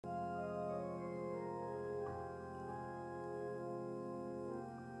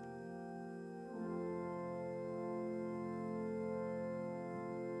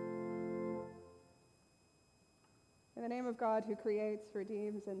In the name of God who creates,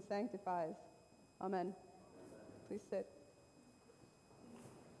 redeems, and sanctifies. Amen. Please sit.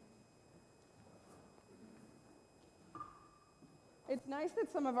 It's nice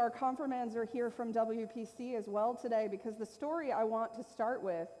that some of our confirmands are here from WPC as well today, because the story I want to start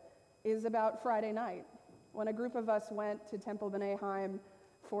with is about Friday night, when a group of us went to Temple B'nai Haim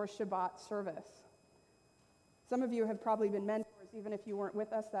for Shabbat service. Some of you have probably been mentors, even if you weren't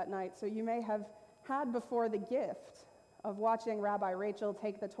with us that night, so you may have had before the gift of watching Rabbi Rachel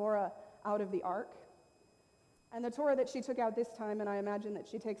take the Torah out of the ark. And the Torah that she took out this time, and I imagine that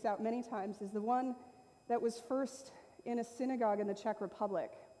she takes out many times, is the one that was first in a synagogue in the Czech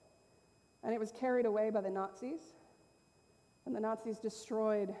Republic. And it was carried away by the Nazis. And the Nazis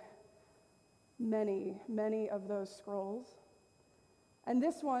destroyed many, many of those scrolls. And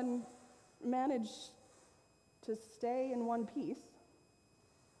this one managed to stay in one piece.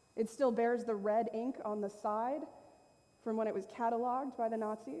 It still bears the red ink on the side from when it was cataloged by the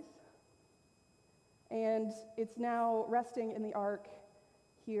Nazis. And it's now resting in the ark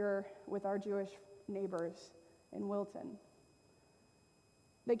here with our Jewish neighbors in Wilton.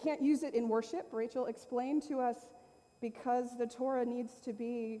 They can't use it in worship, Rachel explained to us, because the Torah needs to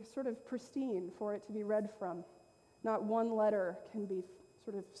be sort of pristine for it to be read from. Not one letter can be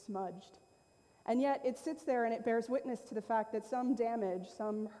sort of smudged. And yet it sits there and it bears witness to the fact that some damage,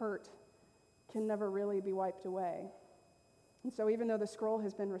 some hurt, can never really be wiped away. And so even though the scroll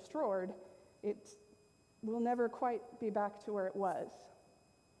has been restored, it will never quite be back to where it was.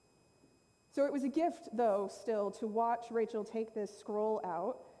 So it was a gift, though, still, to watch Rachel take this scroll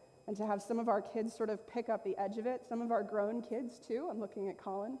out and to have some of our kids sort of pick up the edge of it, some of our grown kids, too. I'm looking at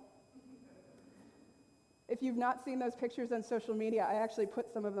Colin. If you've not seen those pictures on social media, I actually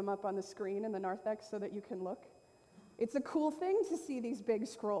put some of them up on the screen in the narthex so that you can look. It's a cool thing to see these big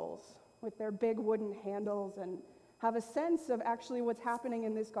scrolls with their big wooden handles and have a sense of actually what's happening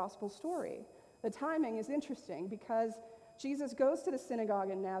in this gospel story. The timing is interesting because Jesus goes to the synagogue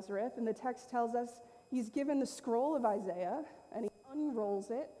in Nazareth, and the text tells us he's given the scroll of Isaiah, and he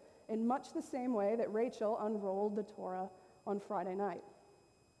unrolls it in much the same way that Rachel unrolled the Torah on Friday night.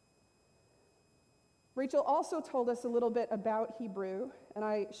 Rachel also told us a little bit about Hebrew, and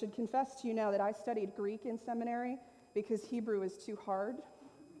I should confess to you now that I studied Greek in seminary because Hebrew is too hard.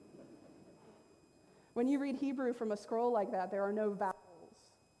 When you read Hebrew from a scroll like that, there are no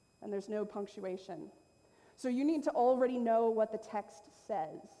vowels, and there's no punctuation. So you need to already know what the text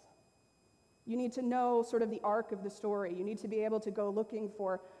says. You need to know sort of the arc of the story. You need to be able to go looking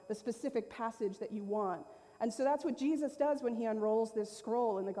for the specific passage that you want. And so that's what Jesus does when he unrolls this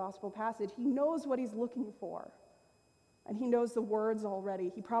scroll in the gospel passage. He knows what he's looking for, and he knows the words already.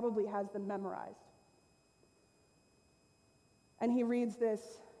 He probably has them memorized. And he reads this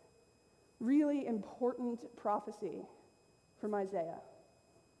really important prophecy from Isaiah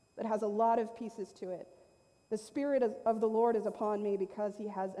that has a lot of pieces to it. The Spirit of the Lord is upon me because he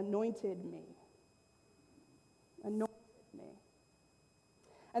has anointed me. Anointed me.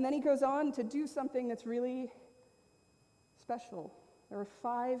 And then he goes on to do something that's really special. There are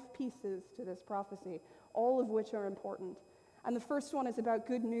 5 pieces to this prophecy, all of which are important. And the first one is about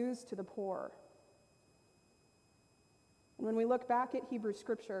good news to the poor. And when we look back at Hebrew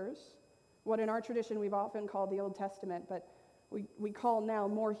scriptures, what in our tradition we've often called the Old Testament, but we call now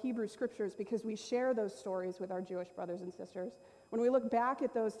more Hebrew scriptures because we share those stories with our Jewish brothers and sisters. When we look back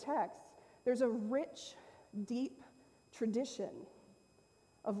at those texts, there's a rich, deep tradition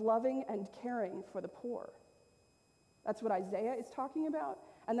of loving and caring for the poor. That's what Isaiah is talking about,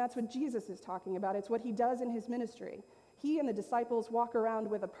 and that's what Jesus is talking about. It's what he does in his ministry. He and the disciples walk around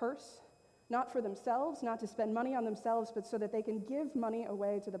with a purse, not for themselves, not to spend money on themselves, but so that they can give money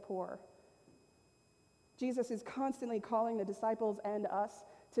away to the poor. Jesus is constantly calling the disciples and us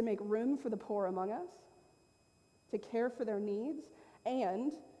to make room for the poor among us, to care for their needs,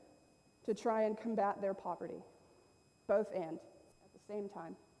 and to try and combat their poverty. Both and at the same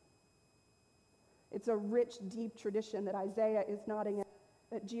time. It's a rich, deep tradition that Isaiah is nodding at,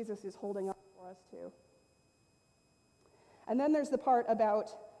 that Jesus is holding up for us too. And then there's the part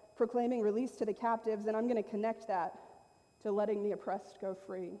about proclaiming release to the captives, and I'm going to connect that to letting the oppressed go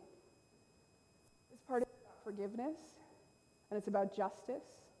free. This part is about forgiveness, and it's about justice.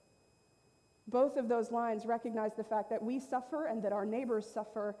 Both of those lines recognize the fact that we suffer and that our neighbors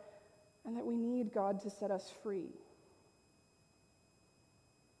suffer, and that we need God to set us free.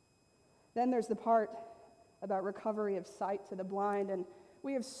 Then there's the part about recovery of sight to the blind, and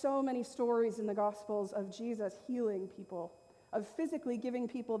we have so many stories in the Gospels of Jesus healing people, of physically giving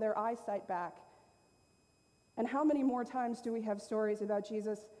people their eyesight back. And how many more times do we have stories about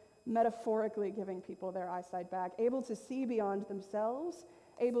Jesus metaphorically giving people their eyesight back, able to see beyond themselves,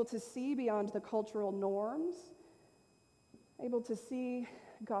 able to see beyond the cultural norms, able to see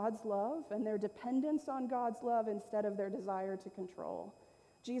God's love and their dependence on God's love instead of their desire to control.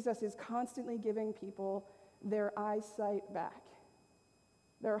 Jesus is constantly giving people their eyesight back,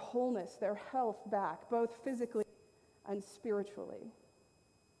 their wholeness, their health back, both physically and spiritually.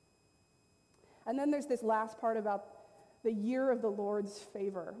 And then there's this last part about the year of the Lord's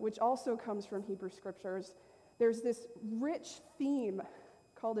favor, which also comes from Hebrew scriptures. There's this rich theme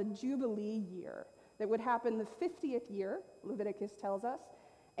called a Jubilee year that would happen the 50th year, Leviticus tells us.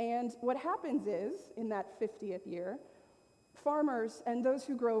 And what happens is, in that 50th year, farmers and those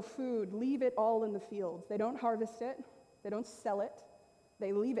who grow food leave it all in the fields. They don't harvest it, they don't sell it,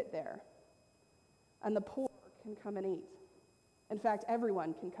 they leave it there. And the poor can come and eat. In fact,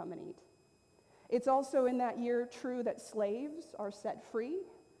 everyone can come and eat. It's also in that year true that slaves are set free,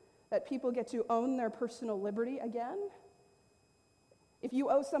 that people get to own their personal liberty again. If you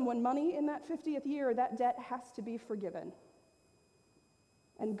owe someone money in that 50th year, that debt has to be forgiven.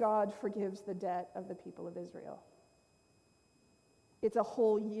 And God forgives the debt of the people of Israel. It's a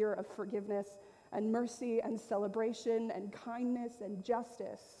whole year of forgiveness and mercy and celebration and kindness and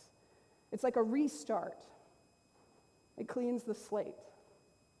justice. It's like a restart. It cleans the slate.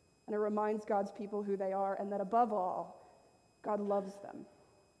 And it reminds God's people who they are, and that above all, God loves them.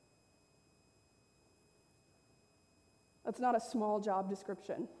 That's not a small job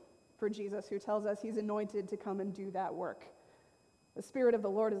description for Jesus, who tells us he's anointed to come and do that work. The Spirit of the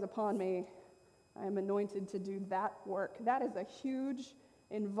Lord is upon me. I am anointed to do that work. That is a huge,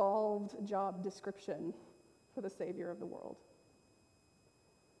 involved job description for the Savior of the world.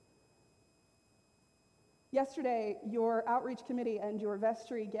 Yesterday, your outreach committee and your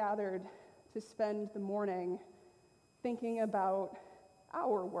vestry gathered to spend the morning thinking about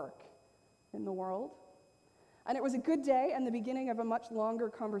our work in the world. And it was a good day and the beginning of a much longer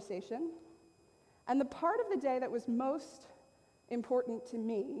conversation. And the part of the day that was most important to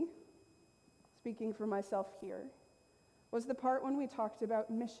me, speaking for myself here, was the part when we talked about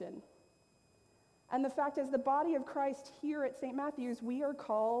mission. And the fact, as the body of Christ here at St. Matthew's, we are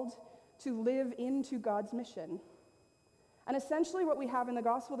called to live into God's mission. And essentially what we have in the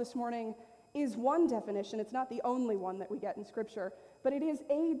gospel this morning is one definition. It's not the only one that we get in Scripture, but it is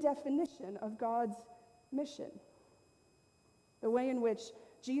a definition of God's mission. The way in which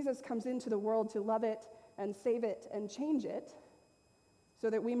Jesus comes into the world to love it and save it and change it so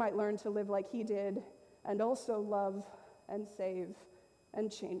that we might learn to live like he did and also love and save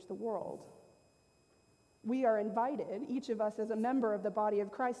and change the world. We are invited, each of us as a member of the body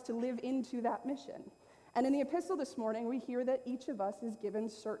of Christ, to live into that mission. And in the epistle this morning, we hear that each of us is given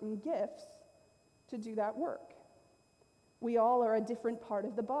certain gifts to do that work. We all are a different part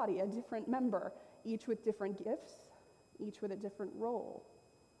of the body, a different member, each with different gifts, each with a different role.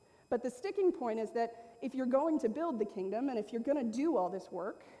 But the sticking point is that if you're going to build the kingdom, and if you're going to do all this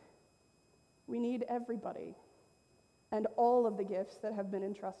work, we need everybody and all of the gifts that have been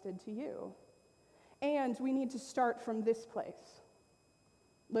entrusted to you. And we need to start from this place,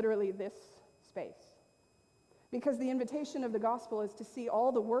 literally this space. Because the invitation of the gospel is to see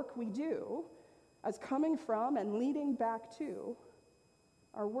all the work we do as coming from and leading back to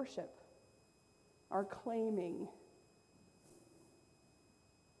our worship, our claiming.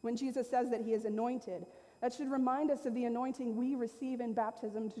 When Jesus says that he is anointed, that should remind us of the anointing we receive in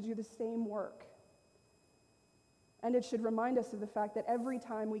baptism to do the same work. And it should remind us of the fact that every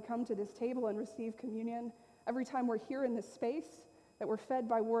time we come to this table and receive communion, every time we're here in this space, that we're fed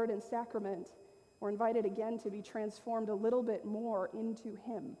by word and sacrament, we're invited again to be transformed a little bit more into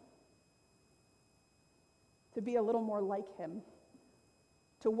him, to be a little more like him,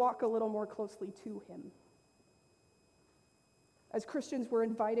 to walk a little more closely to him. As Christians, we're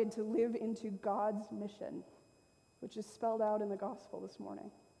invited to live into God's mission, which is spelled out in the gospel this morning.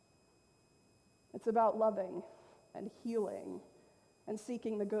 It's about loving and healing and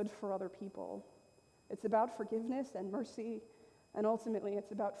seeking the good for other people. It's about forgiveness and mercy, and ultimately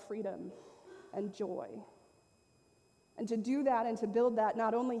it's about freedom and joy. And to do that and to build that,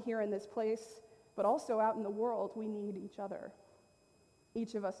 not only here in this place, but also out in the world, we need each other.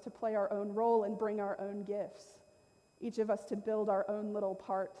 Each of us to play our own role and bring our own gifts. Each of us to build our own little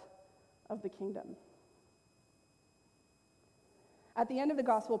part of the kingdom. At the end of the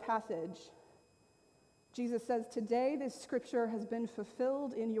gospel passage, Jesus says, "Today this scripture has been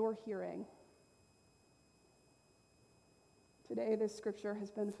fulfilled in your hearing." Today this scripture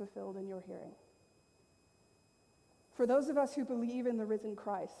has been fulfilled in your hearing. For those of us who believe in the risen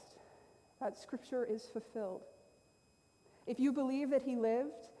Christ, that scripture is fulfilled. If you believe that he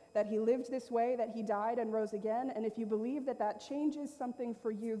lived, that he lived this way, that he died and rose again. And if you believe that that changes something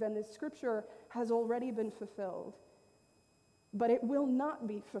for you, then this scripture has already been fulfilled. But it will not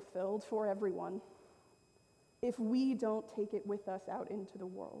be fulfilled for everyone if we don't take it with us out into the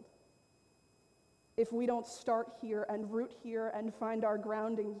world. If we don't start here and root here and find our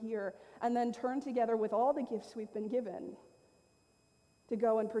grounding here, and then turn together with all the gifts we've been given to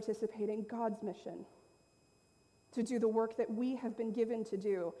go and participate in God's mission, to do the work that we have been given to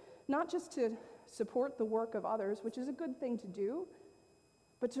do, not just to support the work of others, which is a good thing to do,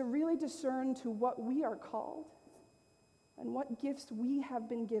 but to really discern to what we are called and what gifts we have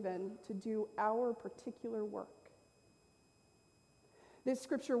been given to do our particular work. This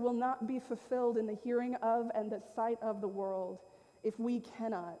scripture will not be fulfilled in the hearing of and the sight of the world if we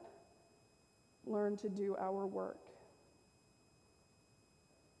cannot learn to do our work.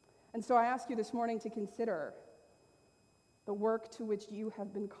 And so I ask you this morning to consider the work to which you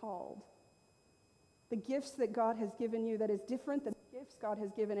have been called, the gifts that God has given you that is different than the gifts God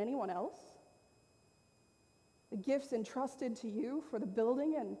has given anyone else, the gifts entrusted to you for the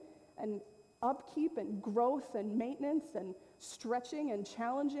building and upkeep and growth and maintenance and stretching and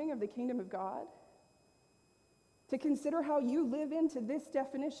challenging of the kingdom of God, to consider how you live into this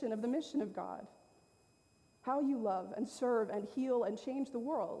definition of the mission of God, how you love and serve and heal and change the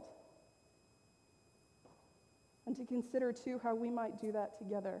world, and to consider, too, how we might do that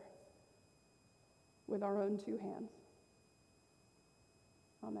together with our own two hands.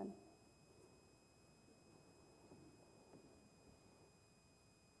 Amen.